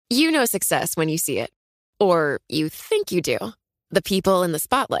You know success when you see it. Or you think you do. The people in the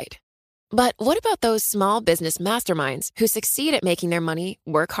spotlight. But what about those small business masterminds who succeed at making their money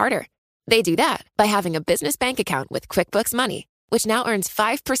work harder? They do that by having a business bank account with QuickBooks Money, which now earns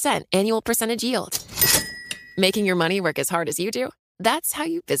 5% annual percentage yield. Making your money work as hard as you do? That's how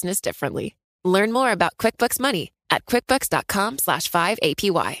you business differently. Learn more about QuickBooks Money at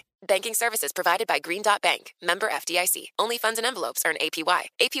quickbooks.com/5APY. Banking services provided by Green Dot Bank. Member FDIC. Only funds and envelopes earn APY.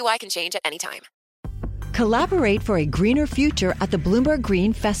 APY can change at any time. Collaborate for a greener future at the Bloomberg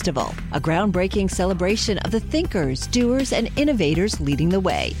Green Festival, a groundbreaking celebration of the thinkers, doers, and innovators leading the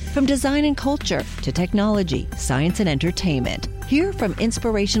way. From design and culture to technology, science, and entertainment. Hear from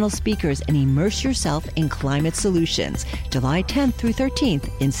inspirational speakers and immerse yourself in climate solutions. July 10th through 13th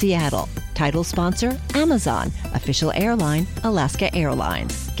in Seattle. Title sponsor, Amazon. Official airline, Alaska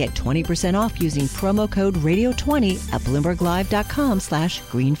Airlines. Get 20% off using promo code Radio20 at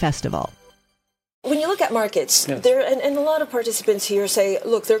BloombergLive.com/Green Festival. When you look at markets, Yes. and a lot of participants here say,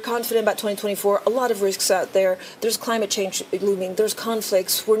 look, they're confident about 2024, a lot of risks out there, there's climate change looming, there's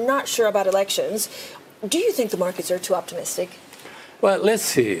conflicts, we're not sure about elections. Do you think the markets are too optimistic? Well, let's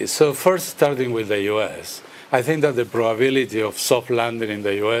see. So first, starting with the U.S., I think that the probability of soft landing in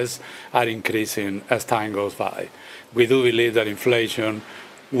the U.S. are increasing as time goes by. We do believe that inflation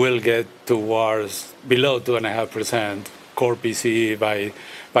will get towards below 2.5% core PCE by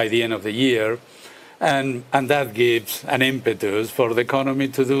the end of the year. And that gives an impetus for the economy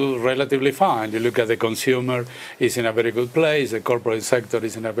to do relatively fine. You look at the consumer is in a very good place, the corporate sector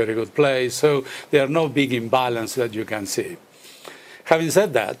is in a very good place, so there are no big imbalance that you can see. Having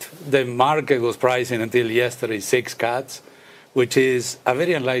said that, the market was pricing until yesterday 6 cuts, which is a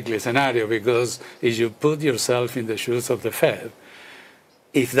very unlikely scenario because if you put yourself in the shoes of the Fed,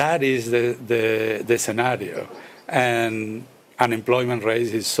 if that is the scenario, and unemployment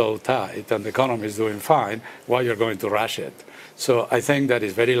rate is so tight and the economy is doing fine, why you're going to rush it? So I think that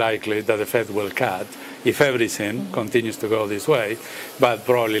it's very likely that the Fed will cut if everything continues to go this way, but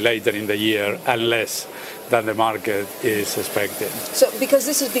probably later in the year, unless than the market is expecting. So because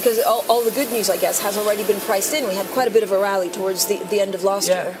all the good news, I guess, has already been priced in. We had quite a bit of a rally towards the end of last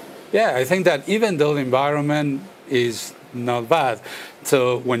year. Yeah, I think that even though the environment is not bad,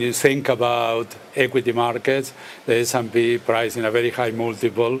 so when you think about equity markets, the S&P pricing a very high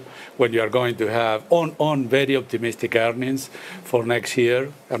multiple when you are going to have on very optimistic earnings for next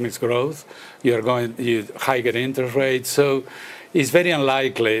year, earnings growth, you higher interest rates. So it's very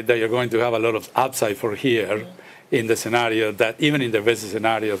unlikely that you're going to have a lot of upside for here in the scenario that even in the best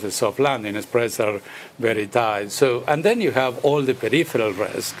scenario of the soft landing, spreads are very tight. So, and then you have all the peripheral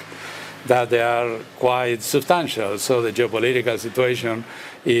risk that they are quite substantial. So the geopolitical situation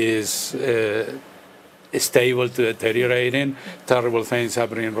is stable to deteriorating. Terrible things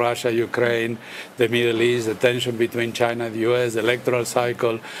happening in Russia, Ukraine, the Middle East, the tension between China and the U.S., the electoral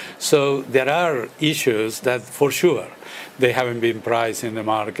cycle. So there are issues that, for sure, they haven't been priced in the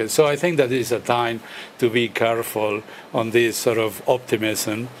market. So I think that is a time to be careful on this sort of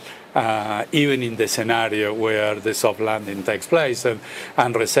optimism. Even in the scenario where the soft landing takes place and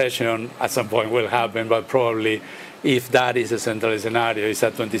recession at some point will happen, but probably if that is a central scenario, it's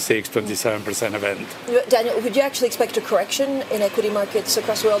a 26-27% event. Daniel, would you actually expect a correction in equity markets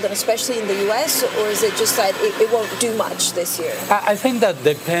across the world and especially in the U.S., or is it just that it won't do much this year? I think that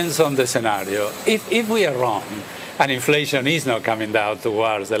depends on the scenario. If we are wrong, and inflation is not coming down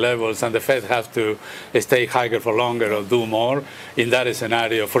towards the levels, and the Fed has to stay higher for longer or do more, in that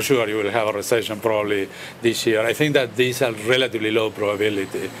scenario, for sure, you will have a recession probably this year. I think that these are relatively low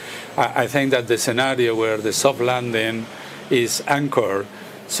probability. I think that the scenario where the soft landing is anchored,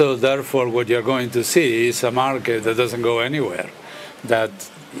 so therefore what you're going to see is a market that doesn't go anywhere.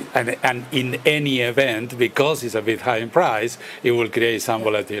 And in any event, because it's a bit high in price, it will create some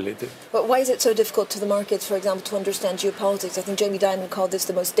volatility. But why is it so difficult to the markets, for example, to understand geopolitics? I think Jamie Dimon called this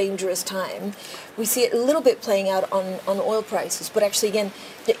the most dangerous time. We see it a little bit playing out on oil prices, but actually, again,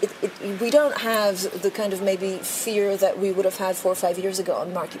 we don't have the kind of maybe fear that we would have had 4 or 5 years ago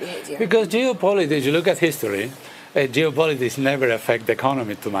on market behavior. Because geopolitics, you look at history, geopolitics never affect the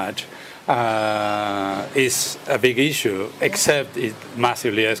economy too much. Is a big issue, except it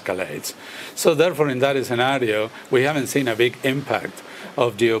massively escalates. So therefore, in that scenario, we haven't seen a big impact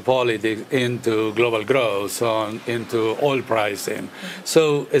of geopolitics into global growth, into oil pricing.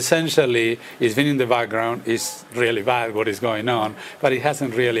 So essentially, it's been in the background. It's really bad what is going on, but it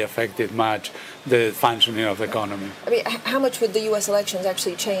hasn't really affected much the functioning of the economy. I mean, how much would the U.S. elections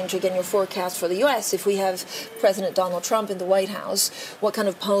actually change, again, your forecast for the U.S. if we have President Donald Trump in the White House? What kind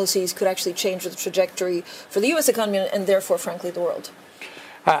of policies could actually change the trajectory for the U.S. economy and therefore, frankly, the world?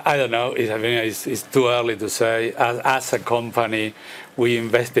 I don't know. It's too early to say. As a company, we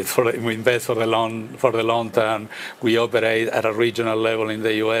invest for the long term. We operate at a regional level in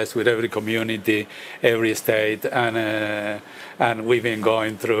the U.S. with every community, every state, and we've been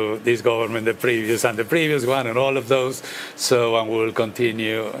going through this government, the previous one, and all of those. So, and we will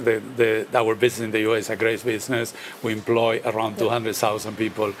continue. Our business in the U.S. is a great business. We employ around 200,000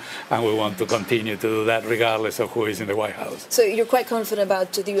 people, and we want to continue to do that regardless of who is in the White House. So you're quite confident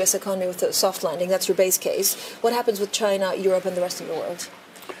about the U.S. economy with a soft landing. That's your base case. What happens with China, Europe, and the rest of the world?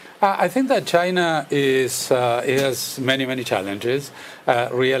 I think that China has many challenges.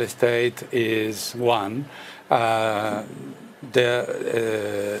 Real estate is one.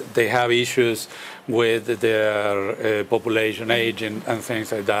 They have issues with their population aging and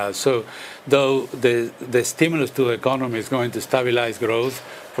things like that. So, though the stimulus to the economy is going to stabilize growth,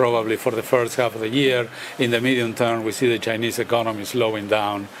 probably for the first half of the year, in the medium term, we see the Chinese economy slowing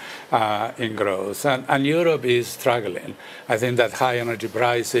down in growth. And Europe is struggling. I think that high energy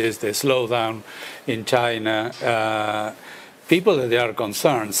prices, the slowdown in China, people that they are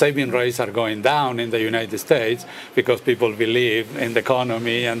concerned, saving rates are going down in the United States because people believe in the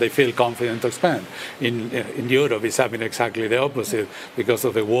economy and they feel confident to spend. In Europe, it's happening exactly the opposite because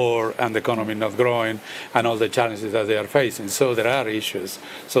of the war and the economy not growing and all the challenges that they are facing. So there are issues.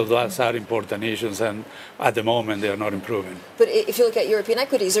 So those are important issues, and at the moment, they are not improving. But if you look at European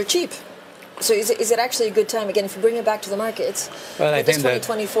equities, they're cheap. So is it actually a good time, again, if you bring it back to the markets, well, I think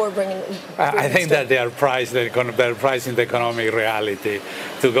 2024 I think that they are pricing the economic reality.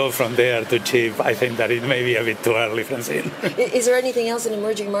 To go from there to cheap, I think that it may be a bit too early, Francine. Is there anything else in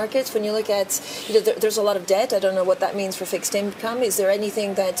emerging markets? When you look at, there's a lot of debt. I don't know what that means for fixed income. Is there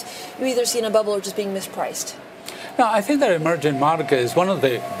anything that you either see in a bubble or just being mispriced? No, I think that emerging markets, one of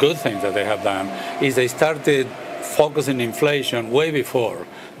the good things that they have done is they started focusing inflation way before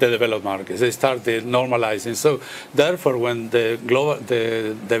the developed markets. They started normalizing. So therefore, when the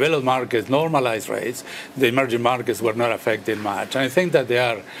developed markets normalized rates, the emerging markets were not affected much. And I think that they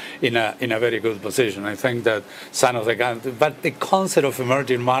are in a very good position. I think that some of the countries, but the concept of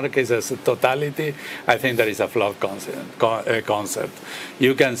emerging markets as a totality, I think that is a flawed concept.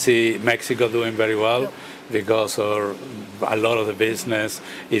 You can see Mexico doing very well. Yep. Because a lot of the business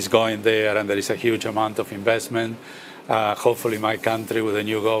is going there, and there is a huge amount of investment. Hopefully, my country with a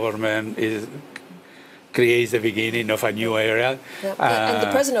new government creates the beginning of a new era. Yep. And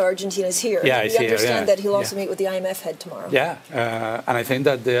the president of Argentina is here. Yeah, we understand that he'll also meet with the IMF head tomorrow. Yeah, and I think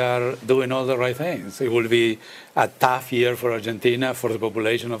that they are doing all the right things. It will be a tough year for Argentina, for the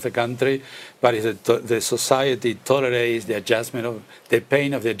population of the country, but if the society tolerates the adjustment of the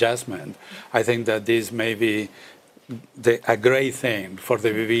pain of the adjustment, I think that this may be a great thing for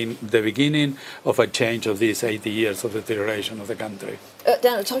the beginning of a change of these 80 years of deterioration of the country.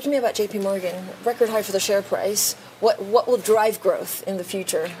 Dan, talk to me about JPMorgan. Record high for the share price. What will drive growth in the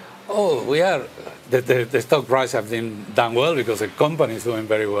future? Oh, the stock price has been done well because the company is doing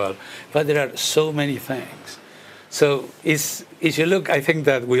very well. But there are so many things. So if you look, I think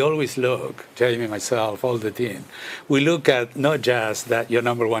that we always look, Jamie, myself, all the team, we look at not just that you're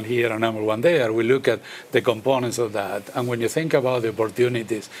number one here and number one there, we look at the components of that. And when you think about the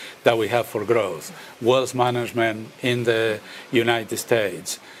opportunities that we have for growth, wealth management in the United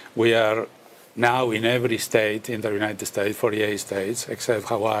States, we are now in every state in the United States, 48 states, except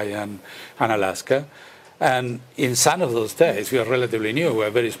Hawaii and Alaska. And in some of those states, we are relatively new. We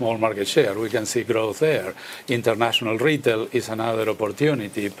have very small market share. We can see growth there. International retail is another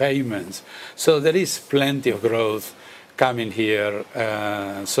opportunity, payments. So there is plenty of growth coming here.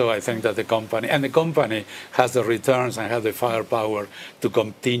 So I think that the company has the returns and has the firepower to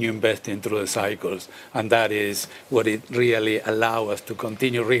continue investing through the cycles. And that is what it really allows us to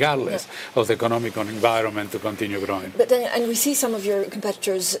continue, regardless of the economic environment, to continue growing. But then, and we see some of your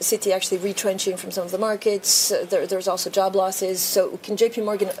competitors, Citi, actually retrenching from some of the markets. There's also job losses. So can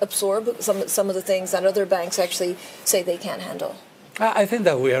JPMorgan absorb some of the things that other banks actually say they can't handle? I think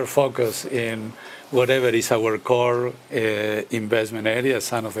that we are focused in whatever is our core investment areas,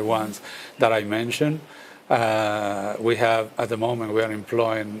 some of the ones that I mentioned. We have, at the moment, we are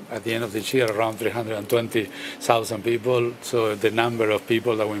employing, at the end of this year, around 320,000 people. So the number of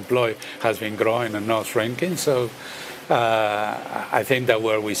people that we employ has been growing and not shrinking. So I think that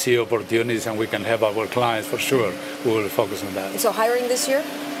where we see opportunities and we can help our clients, for sure, we will focus on that. So hiring this year?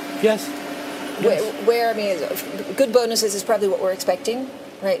 Yes. Where I mean, good bonuses is probably what we're expecting,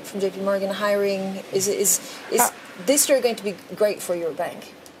 right, from JPMorgan. Hiring, is this year going to be great for your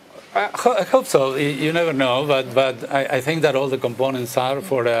bank? I hope so. You never know, but I think that all the components are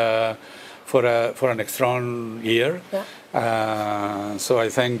for an strong year. So I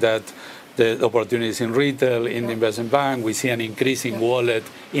think that the opportunities in retail, in the investment bank, we see an increasing wallet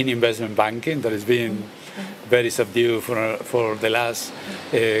in investment banking that has been very subdued for the last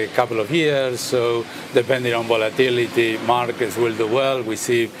couple of years. So depending on volatility, markets will do well. We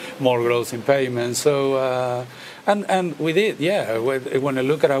see more growth in payments. So and we did, yeah. When I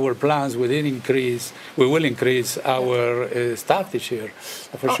look at our plans, we will increase our staff this year,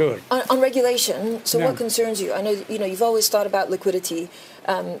 for sure. On regulation, so what concerns you? I know you've always thought about liquidity.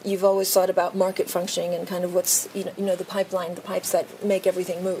 You've always thought about market functioning and kind of what's the pipes that make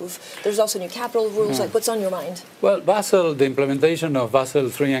everything move. There's also new capital rules. Like, what's on your mind? Well, the implementation of Basel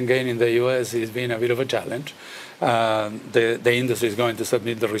III again in the U.S. has been a bit of a challenge. The industry is going to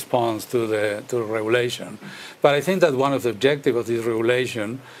submit the response to the regulation, but I think that one of the objectives of this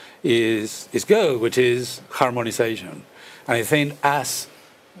regulation is good, which is harmonization. And I think as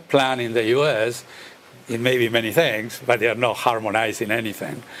planned in the U.S., it may be many things, but they are not harmonizing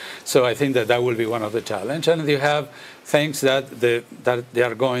anything. So I think that will be one of the challenges. And you have things that they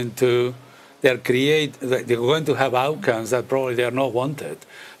are going to they're going to have outcomes that probably they are not wanted,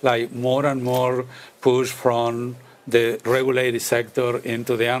 like more and more push from the regulated sector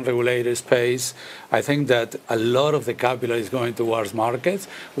into the unregulated space. I think that a lot of the capital is going towards markets,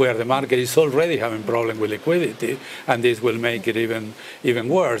 where the market is already having problems with liquidity, and this will make it even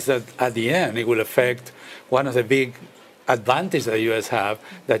worse. That at the end, it will affect one of the big advantage that the U.S. have,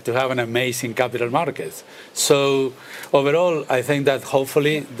 that to have an amazing capital markets. So overall, I think that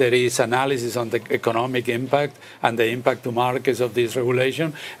hopefully there is analysis on the economic impact and the impact to markets of this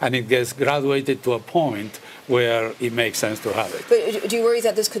regulation, and it gets graduated to a point where it makes sense to have it. But do you worry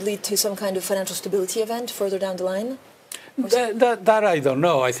that this could lead to some kind of financial stability event further down the line? That I don't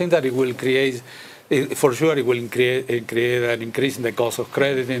know. I think that it will create, for sure, it will create an increase in the cost of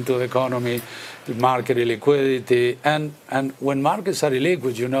credit into the economy, the market illiquidity, and when markets are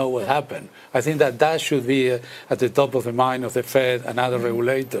illiquid, you know what happened. I think that should be at the top of the mind of the Fed and other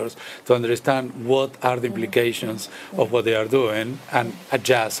regulators, to understand what are the implications of what they are doing and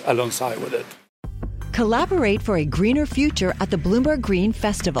adjust alongside with it. Collaborate for a greener future at the Bloomberg Green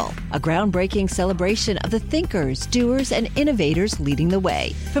Festival, a groundbreaking celebration of the thinkers, doers, and innovators leading the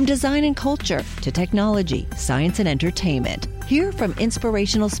way. From design and culture to technology, science, and entertainment. Hear from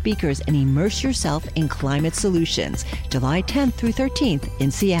inspirational speakers and immerse yourself in climate solutions. July 10th through 13th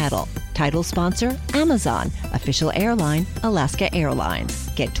in Seattle. Title sponsor, Amazon. Official airline, Alaska Airlines.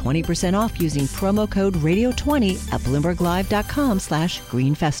 Get 20% off using promo code radio20 at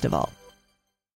BloombergLive.com/Green Festival.